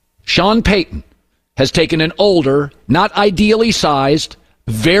 Sean Payton has taken an older, not ideally sized,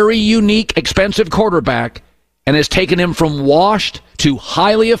 very unique, expensive quarterback and has taken him from washed to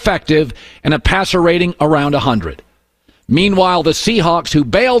highly effective and a passer rating around 100. Meanwhile, the Seahawks, who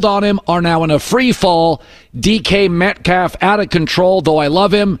bailed on him, are now in a free fall. DK Metcalf out of control, though I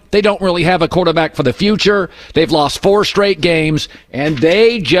love him. They don't really have a quarterback for the future. They've lost 4 straight games, and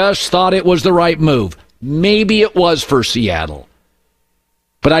they just thought it was the right move. Maybe it was for Seattle.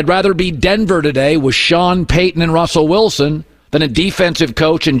 But I'd rather be Denver today with Sean Payton and Russell Wilson than a defensive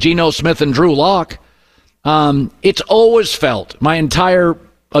coach and Geno Smith and Drew Lock. It's always felt, my entire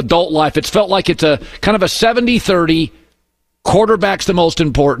adult life, it's felt like it's a kind of a 70-30. Quarterback's the most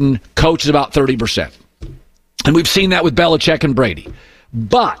important, coach is about 30%. And we've seen that with Belichick and Brady.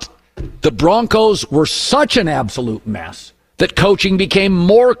 But the Broncos were such an absolute mess that coaching became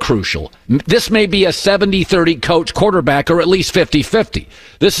more crucial. This may be a 70-30 coach quarterback, or at least 50-50.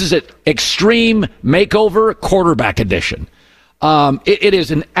 This is an extreme makeover quarterback edition. It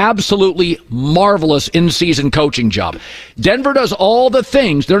is an absolutely marvelous in-season coaching job. Denver does all the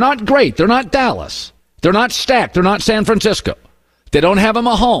things. They're not great. They're not Dallas. They're not stacked. They're not San Francisco. They don't have a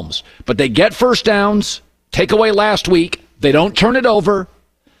Mahomes, but they get first downs, take away last week. They don't turn it over.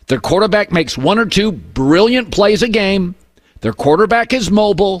 Their quarterback makes one or two brilliant plays a game. Their quarterback is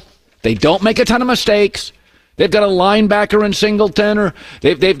mobile. They don't make a ton of mistakes. They've got a linebacker in Singleton, or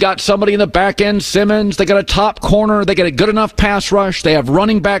they've got somebody in the back end, Simmons. They got a top corner. They get a good enough pass rush. They have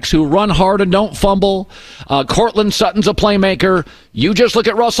running backs who run hard and don't fumble. Cortland Sutton's a playmaker. You just look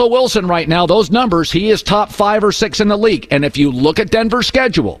at Russell Wilson right now. Those numbers, he is top 5 or 6 in the league. And if you look at Denver's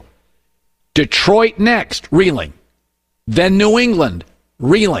schedule, Detroit next, reeling. Then New England,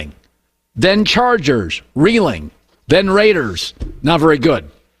 reeling. Then Chargers, reeling. Then Raiders, not very good.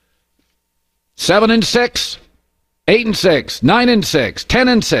 7-6, 8-6, 9-6,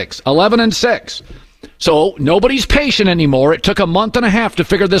 10-6, 11-6. So nobody's patient anymore. It took a month and a half to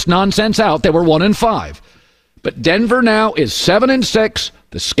figure this nonsense out. They were 1-5. But Denver now is 7-6.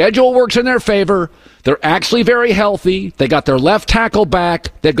 The schedule works in their favor. They're actually very healthy. They got their left tackle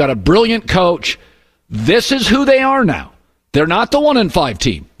back. They've got a brilliant coach. This is who they are now. They're not the 1-5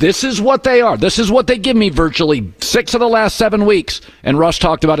 team. This is what they are. This is what they give me virtually 6 of the last 7 weeks. And Russ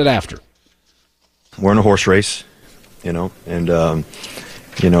talked about it after. We're in a horse race, and you're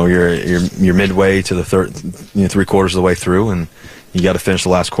midway to the third, 3 quarters of the way through, and you got to finish the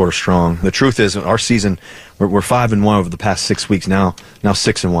last quarter strong. The truth is, our season, we're 5-1 over the past 6 weeks now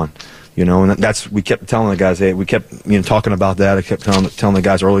 6-1. And that's, we kept telling the guys, hey, we kept talking about that. I kept telling the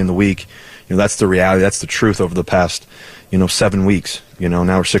guys early in the week, that's the reality, that's the truth over the past 7 weeks. Now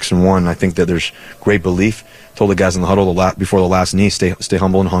we're 6-1. I think that there's great belief. Told the guys in the huddle before the last knee, stay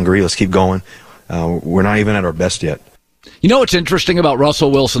humble and hungry. Let's keep going. We're not even at our best yet. You know what's interesting about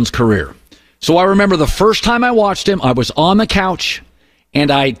Russell Wilson's career? So I remember the first time I watched him, I was on the couch,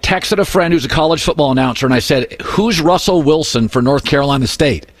 and I texted a friend who's a college football announcer, and I said, who's Russell Wilson for North Carolina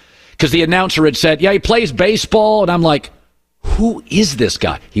State? Because the announcer had said, yeah, he plays baseball, and I'm like, who is this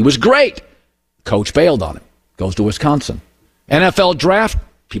guy? He was great. Coach bailed on him. Goes to Wisconsin. NFL draft,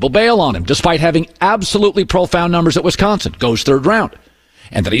 people bail on him, despite having absolutely profound numbers at Wisconsin. Goes 3rd round.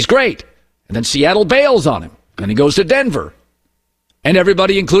 And then he's great. And then Seattle bails on him. And he goes to Denver. And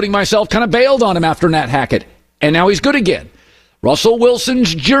everybody, including myself, kind of bailed on him after Nat Hackett. And now he's good again. Russell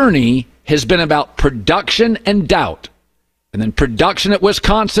Wilson's journey has been about production and doubt. And then production at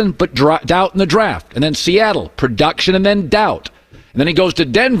Wisconsin, but doubt in the draft. And then Seattle, production and then doubt. And then he goes to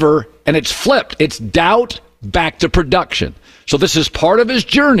Denver, and it's flipped. It's doubt back to production. So this is part of his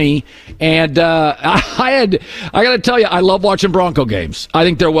journey, and I got to tell you, I love watching Bronco games. I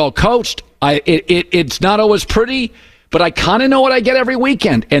think they're well coached. It's not always pretty, but I kind of know what I get every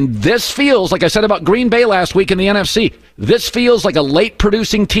weekend. And this feels, like I said about Green Bay last week in the NFC, this feels like a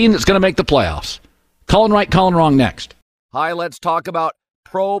late-producing team that's going to make the playoffs. Calling right, calling wrong next. Hi, let's talk about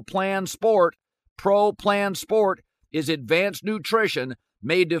Pro Plan Sport. Pro Plan Sport is advanced nutrition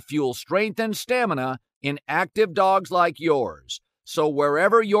made to fuel strength and stamina in active dogs like yours. So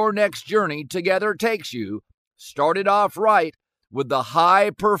wherever your next journey together takes you, start it off right with the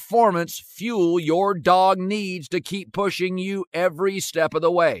high-performance fuel your dog needs to keep pushing you every step of the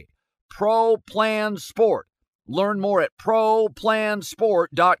way. Pro Plan Sport. Learn more at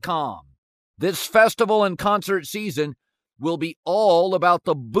ProPlansport.com. This festival and concert season will be all about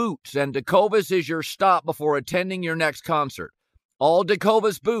the boots, and Tecovas is your stop before attending your next concert. All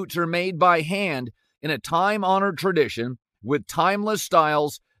Tecovas boots are made by hand in a time-honored tradition with timeless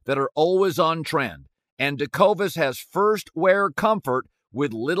styles that are always on trend. And Tecovas has first wear comfort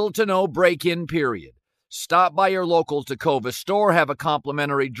with little to no break-in period. Stop by your local Tecovas store, have a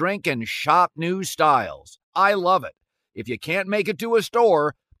complimentary drink, and shop new styles. I love it. If you can't make it to a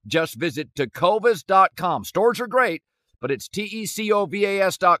store, just visit Tecovas.com. Stores are great, but it's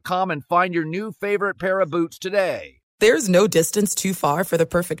Tecovas.com and find your new favorite pair of boots today. There's no distance too far for the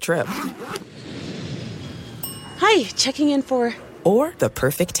perfect trip. Hi, checking in for... Or the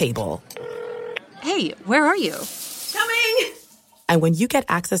perfect table. Hey, where are you? Coming! And when you get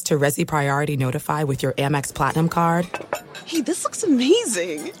access to Resi Priority Notify with your Amex Platinum card... Hey, this looks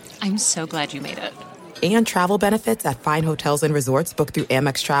amazing. I'm so glad you made it. And travel benefits at fine hotels and resorts booked through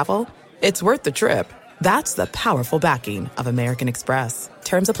Amex Travel, it's worth the trip. That's the powerful backing of American Express.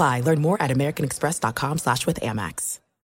 Terms apply. Learn more at americanexpress.com/withAmex.